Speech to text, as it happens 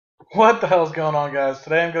What the hell's going on, guys?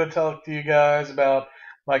 Today I'm going to talk to you guys about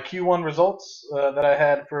my Q1 results that I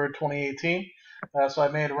had for 2018. So I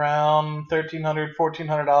made around $1,300,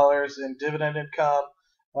 $1,400 in dividend income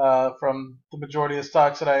from the majority of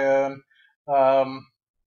stocks that I own. Um,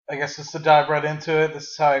 I guess just to dive right into it, this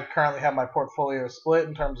is how I currently have my portfolio split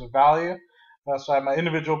in terms of value. So I have my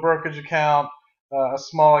individual brokerage account, a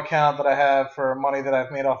small account that I have for money that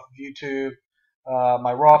I've made off of YouTube,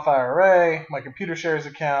 my Roth IRA, my computer shares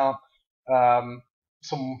account, um,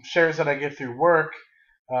 some shares that I get through work,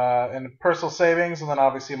 and personal savings, and then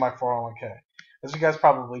obviously my 401k. As you guys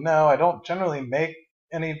probably know, I don't generally make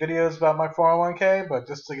any videos about my 401k, but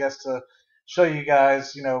just I guess to show you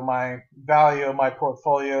guys, my value of my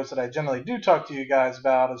portfolios that I generally do talk to you guys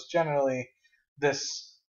about is generally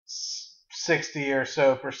this 60 or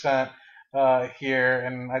so percent here,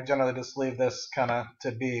 and I generally just leave this kind of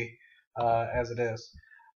to be as it is.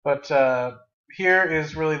 But here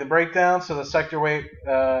is really the breakdown. So the sector weight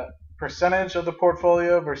percentage of the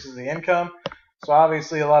portfolio versus the income. So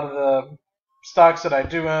obviously a lot of the stocks that I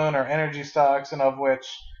do own are energy stocks, and of which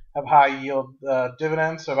have high yield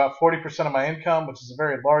dividends. So about 40% of my income, which is a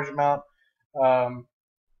very large amount, um,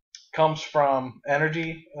 comes from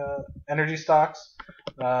energy stocks.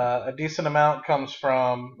 A decent amount comes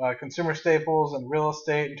from consumer staples and real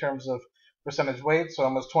estate in terms of percentage weight. So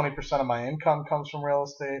almost 20% of my income comes from real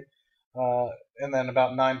estate. Uh, and then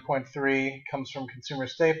about 9.3 comes from consumer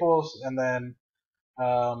staples, and then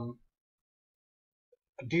um,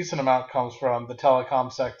 a decent amount comes from the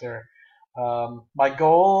telecom sector. My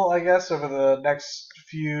goal, I guess, over the next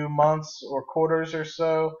few months or quarters or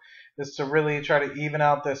so is to really try to even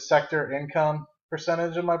out this sector income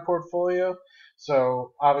percentage of my portfolio.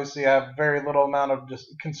 So obviously, I have very little amount of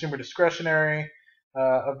consumer discretionary,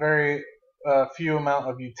 a very few amount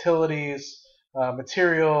of utilities,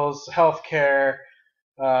 materials, healthcare.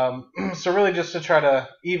 So really, just to try to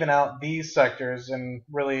even out these sectors and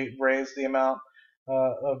really raise the amount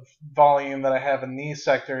of volume that I have in these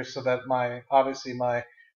sectors, so that my obviously my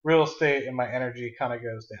real estate and my energy kind of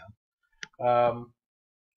goes down.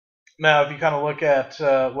 Now, if you kind of look at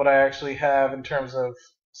what I actually have in terms of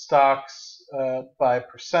stocks by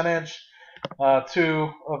percentage, two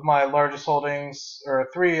of my largest holdings, or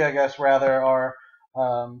three, I guess rather, are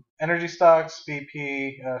energy stocks: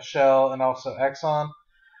 BP, Shell, and also Exxon.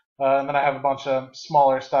 And then I have a bunch of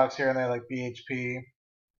smaller stocks here and there, like BHP,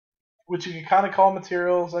 which you can kind of call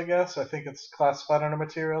materials, I guess. I think it's classified under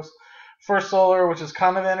materials. First Solar, which is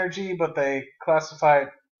kind of energy, but they classify it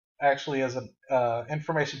actually as an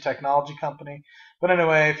information technology company. But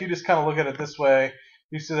anyway, if you just kind of look at it this way,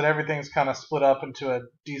 you see that everything's kind of split up into a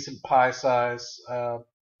decent pie size,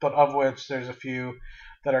 but of which there's a few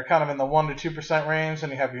that are kind of in the 1 to 2% range,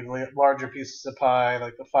 and you have your larger pieces of pie,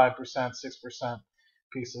 like the 5%, 6%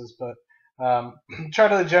 pieces. But try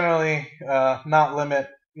to generally not limit,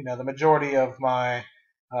 the majority of my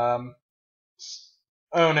um,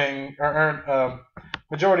 owning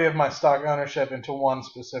majority of my stock ownership into one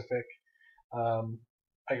specific, um,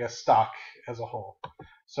 I guess, stock as a whole.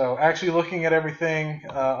 So actually looking at everything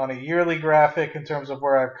on a yearly graphic in terms of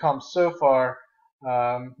where I've come so far,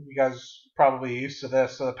 you guys probably used to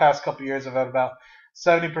this. So the past couple years I've had about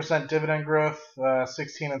 70% dividend growth,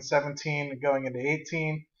 16 and 17 going into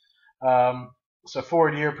 18. So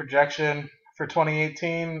forward year projection for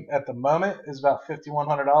 2018 at the moment is about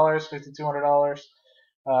 $5,100,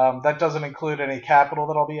 $5,200. That doesn't include any capital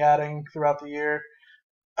that I'll be adding throughout the year.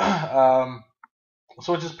 um,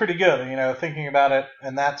 so which is pretty good, thinking about it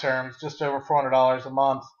in that terms, just over $400 a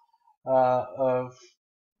month of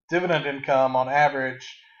dividend income on average,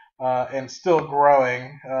 and still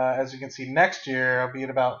growing. As you can see, next year I'll be at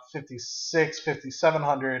about 56,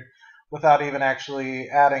 5,700 without even actually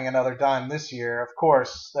adding another dime this year. Of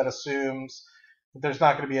course, that assumes that there's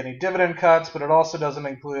not going to be any dividend cuts, but it also doesn't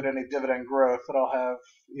include any dividend growth that I'll have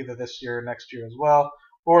either this year or next year as well,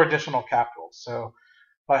 or additional capital. So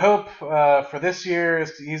my hope for this year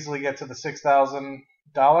is to easily get to the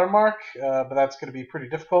 $6,000 mark, but that's going to be pretty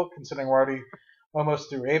difficult considering we're already almost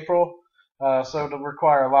through April. So it'll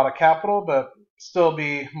require a lot of capital, but still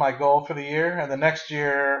be my goal for the year. And the next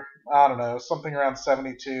year, I don't know, something around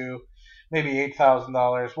 72, maybe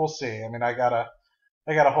 $8,000. We'll see. I mean, I got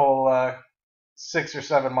a whole 6 or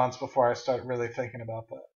 7 months before I start really thinking about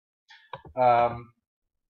that.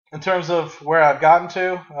 In terms of where I've gotten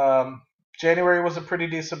to, January was a pretty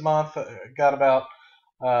decent month. I got about,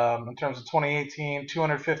 in terms of 2018,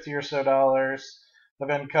 250 or so dollars of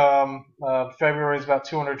income. February is about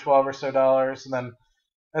 212 or so dollars, and then,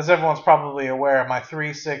 as everyone's probably aware, my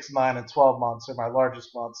 3, 6, 9, and 12 months are my largest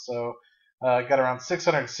months. So I got around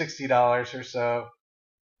 $660 or so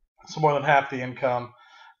so more than half the income,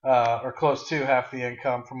 or close to half the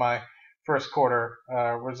income from my first quarter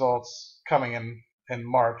results coming in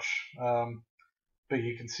March. But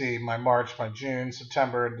you can see my March, my June,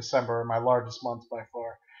 September, and December are my largest months by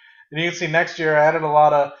far. And you can see next year I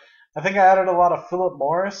think I added a lot of Philip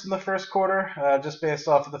Morris in the first quarter, just based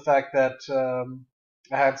off of the fact that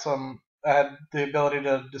I had the ability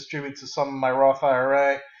to distribute to some of my Roth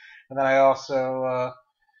IRA, and then I also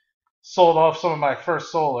sold off some of my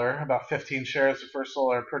First Solar, about 15 shares of First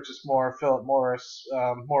Solar, and purchased more Philip Morris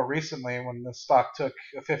more recently when the stock took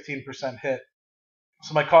a 15% hit.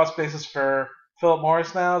 So my cost basis for Philip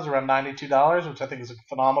Morris now is around $92, which I think is a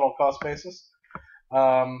phenomenal cost basis.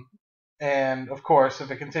 Um, and of course, if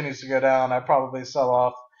it continues to go down, I'd probably sell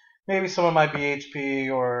off maybe some of my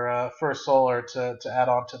BHP or First Solar to add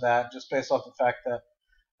on to that, just based off the fact that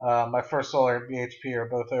my First Solar and BHP are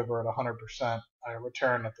both over at 100%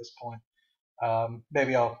 return at this point.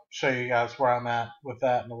 Maybe I'll show you guys where I'm at with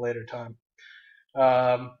that in a later time.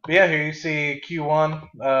 But yeah, here you see Q1,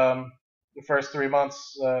 the first 3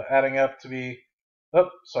 months adding up to be. Oh,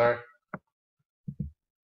 sorry.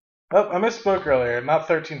 Oh, I misspoke earlier. Not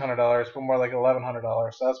 $1,300, but more like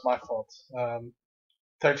 $1,100. So that's my fault.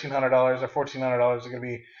 $1,300 or $1,400 are going to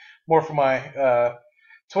be more for my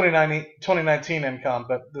 2019 income,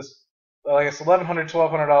 but this, I guess, $1,100,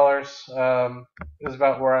 $1,200 is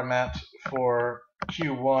about where I'm at for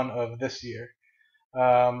Q1 of this year.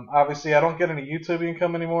 Obviously, I don't get any YouTube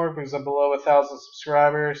income anymore because I'm below 1,000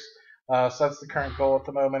 subscribers. So that's the current goal at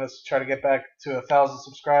the moment, is to try to get back to 1,000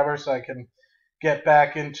 subscribers so I can get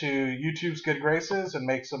back into YouTube's good graces and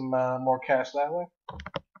make some more cash that way.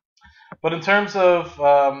 But in terms of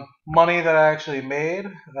money that I actually made,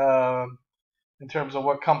 in terms of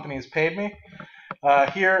what companies paid me,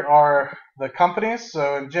 here are the companies.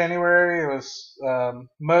 So in January, it was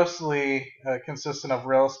mostly consistent of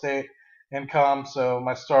real estate income. So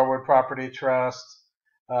my Starwood Property Trust,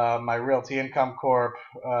 my Realty Income Corp,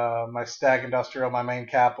 my Stag Industrial, my Main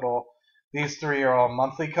Capital. These three are all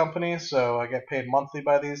monthly companies, so I get paid monthly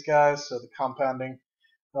by these guys. So the compounding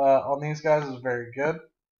on these guys is very good.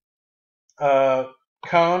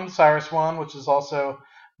 Cone, Cyrus One, which is also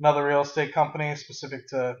another real estate company specific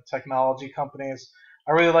to technology companies.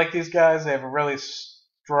 I really like these guys. They have a really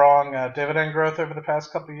strong dividend growth over the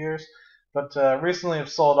past couple of years, but recently have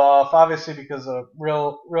sold off, obviously because of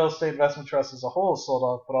real estate investment trust as a whole has sold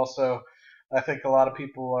off, but also I think a lot of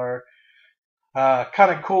people are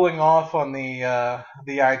kind of cooling off on the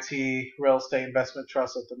IT real estate investment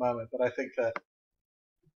trust at the moment. But I think that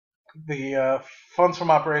the funds from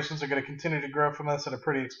operations are going to continue to grow from this at a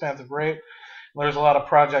pretty expansive rate. There's a lot of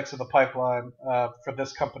projects in the pipeline for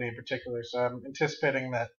this company in particular, so I'm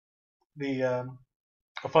anticipating that the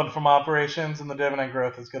fund from operations and the dividend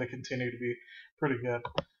growth is going to continue to be pretty good.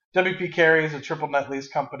 WP Carey is a triple net lease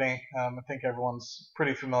company. I think everyone's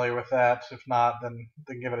pretty familiar with that. If not, then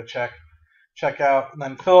give it a check out. And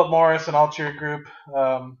then Philip Morris and Altair Group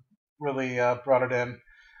really brought it in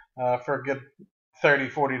for a good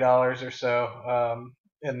 $30, $40 or so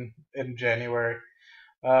in January.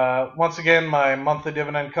 Once again, my monthly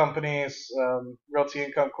dividend companies, Realty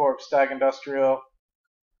Income Corp, Stag Industrial,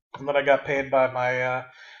 and then I got paid by my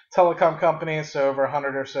telecom companies, so over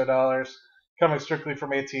 $100 or so, coming strictly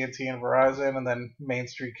from AT&T and Verizon, and then Main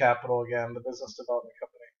Street Capital, again, the business development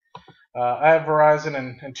company. I have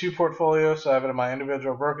Verizon in two portfolios, so I have it in my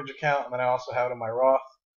individual brokerage account, and then I also have it in my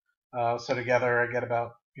Roth. So together I get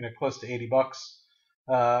about close to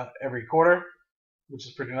 $80 every quarter, which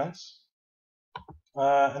is pretty nice.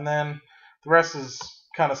 And then the rest is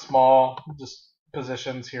kind of small, just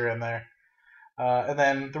positions here and there. And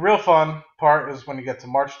then the real fun part is when you get to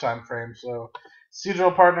March time frame. So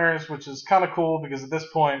Seadrill Partners, which is kind of cool because at this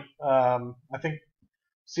point, I think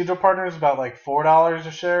Seadrill Partners is about like $4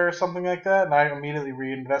 a share or something like that, and I immediately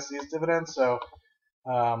reinvest these dividends. So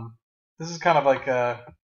this is kind of like a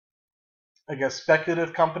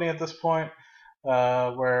speculative company at this point,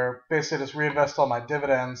 where basically just reinvest all my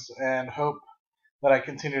dividends and hope that I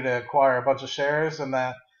continue to acquire a bunch of shares, and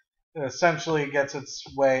that it essentially gets its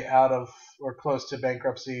way out of or close to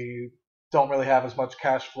bankruptcy. You don't really have as much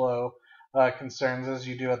cash flow concerns as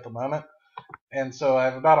you do at the moment. And so I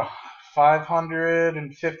have about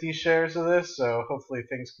 550 shares of this, so hopefully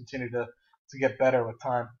things continue to get better with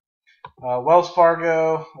time. Wells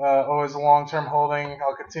Fargo, always a long-term holding.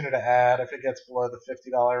 I'll continue to add if it gets below the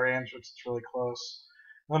 $50 range, which is really close.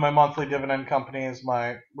 And then my monthly dividend company is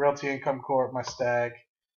my Realty Income Corp, my Stag,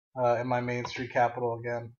 and my Main Street Capital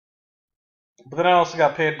again. But then I also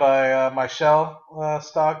got paid by my Shell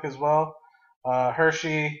stock as well,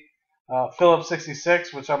 Hershey, Phillips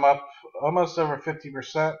 66, which I'm up almost over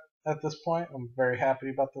 50%. at this point. I'm very happy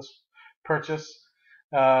about this purchase.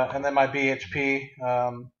 And then my BHP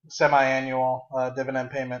semi-annual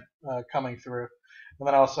dividend payment coming through. And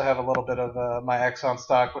then I also have a little bit of my Exxon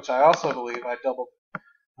stock, which I also believe I doubled,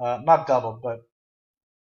 not doubled, but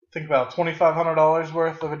think about $2,500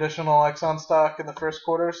 worth of additional Exxon stock in the first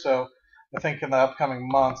quarter. So I think in the upcoming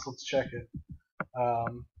months, let's check it.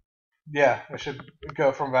 Yeah, it should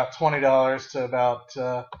go from about $20 to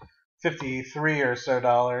about 53 or so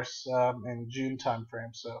dollars in June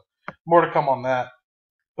timeframe. So more to come on that.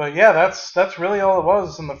 But yeah, that's really all it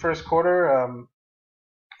was in the first quarter.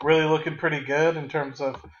 Really looking pretty good in terms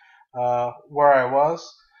of where I was.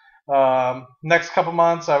 Next couple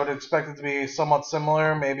months, I would expect it to be somewhat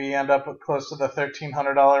similar. Maybe end up close to the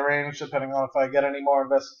 $1,300 range, depending on if I get any more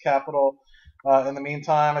invested capital in the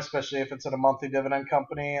meantime, especially if it's in a monthly dividend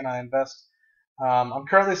company and I invest. I'm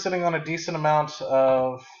currently sitting on a decent amount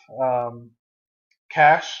of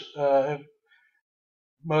cash,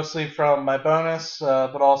 mostly from my bonus,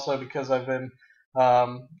 but also because I've been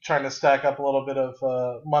trying to stack up a little bit of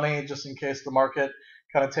money just in case the market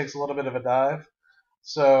kind of takes a little bit of a dive.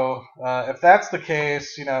 So if that's the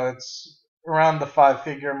case, it's around the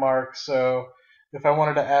 5-figure mark. So if I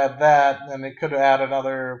wanted to add that, then it could add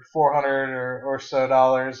another 400 or so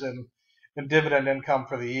dollars in dividend income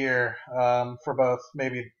for the year, for both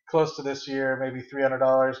maybe close to this year, maybe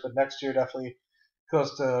 $300, but next year definitely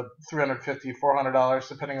close to $350, $400,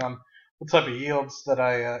 depending on what type of yields that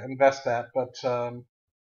I invest at. But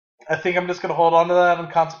I think I'm just going to hold on to that.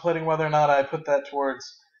 I'm contemplating whether or not I put that towards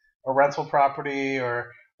a rental property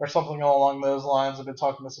or something along those lines. I've been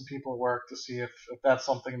talking to some people at work to see if that's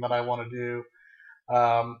something that I want to do.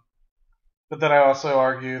 But then I also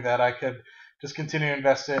argue that I could just continue to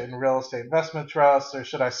invest it in real estate investment trusts, or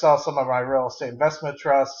should I sell some of my real estate investment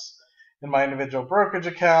trusts in my individual brokerage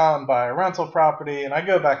account and buy a rental property? And I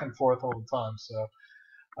go back and forth all the time. So,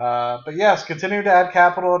 but yes, continue to add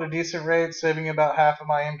capital at a decent rate, saving about half of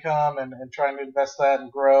my income and trying to invest that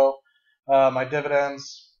and grow my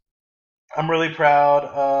dividends. I'm really proud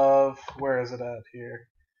of, where is it at here?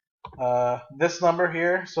 This number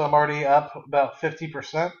here. So I'm already up about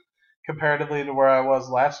 50% comparatively to where I was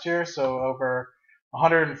last year. So over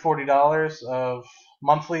 $140 of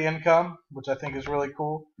monthly income, which I think is really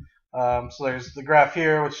cool. So there's the graph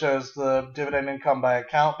here, which shows the dividend income by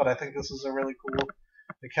account, but I think this is a really cool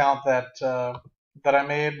account that I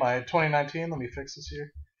made. My 2019, let me fix this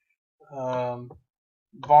here.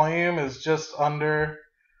 Volume is just under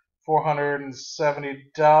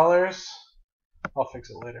 $470. I'll fix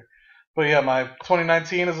it later. But yeah, my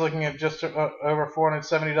 2019 is looking at just over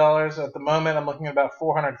 $470. At the moment, I'm looking at about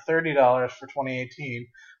 $430 for 2018.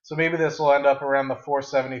 So maybe this will end up around the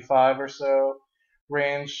 $475 or so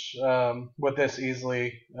range, with this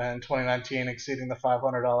easily in 2019 exceeding the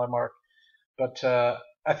 $500 mark. But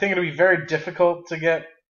I think it'll be very difficult to get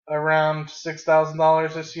around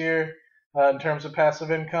 $6,000 this year in terms of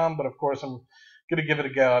passive income. But of course, I'm going to give it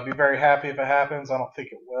a go. I'd be very happy if it happens. I don't think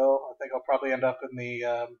it will. I think I'll probably end up in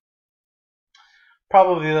the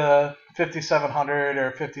probably the $5,700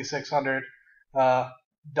 or $5,600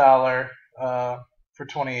 dollar for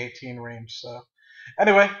 2018 range. So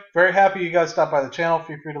anyway, very happy you guys stopped by the channel.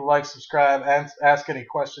 Feel free to like, subscribe, and ask any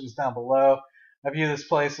questions down below. I view this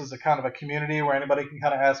place as a kind of a community where anybody can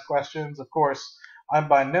kind of ask questions. Of course, I'm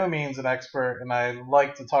by no means an expert, and I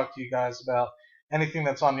like to talk to you guys about anything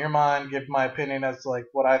that's on your mind, give my opinion as to like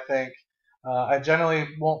what I think. I generally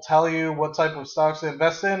won't tell you what type of stocks to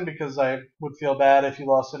invest in because I would feel bad if you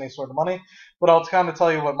lost any sort of money, but I'll kind of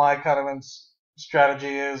tell you what my kind of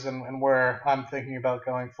strategy is and where I'm thinking about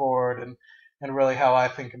going forward and really how I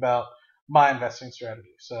think about my investing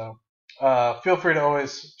strategy. So feel free to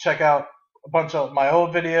always check out a bunch of my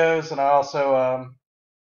old videos, and I also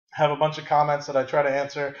have a bunch of comments that I try to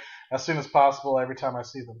answer as soon as possible every time I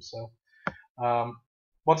see them. So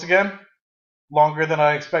once again, longer than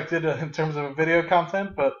I expected in terms of video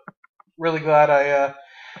content, but really glad I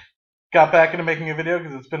got back into making a video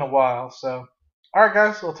because it's been a while. So, alright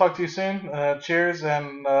guys, I'll talk to you soon. Cheers,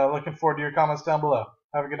 and looking forward to your comments down below.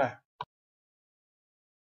 Have a good night.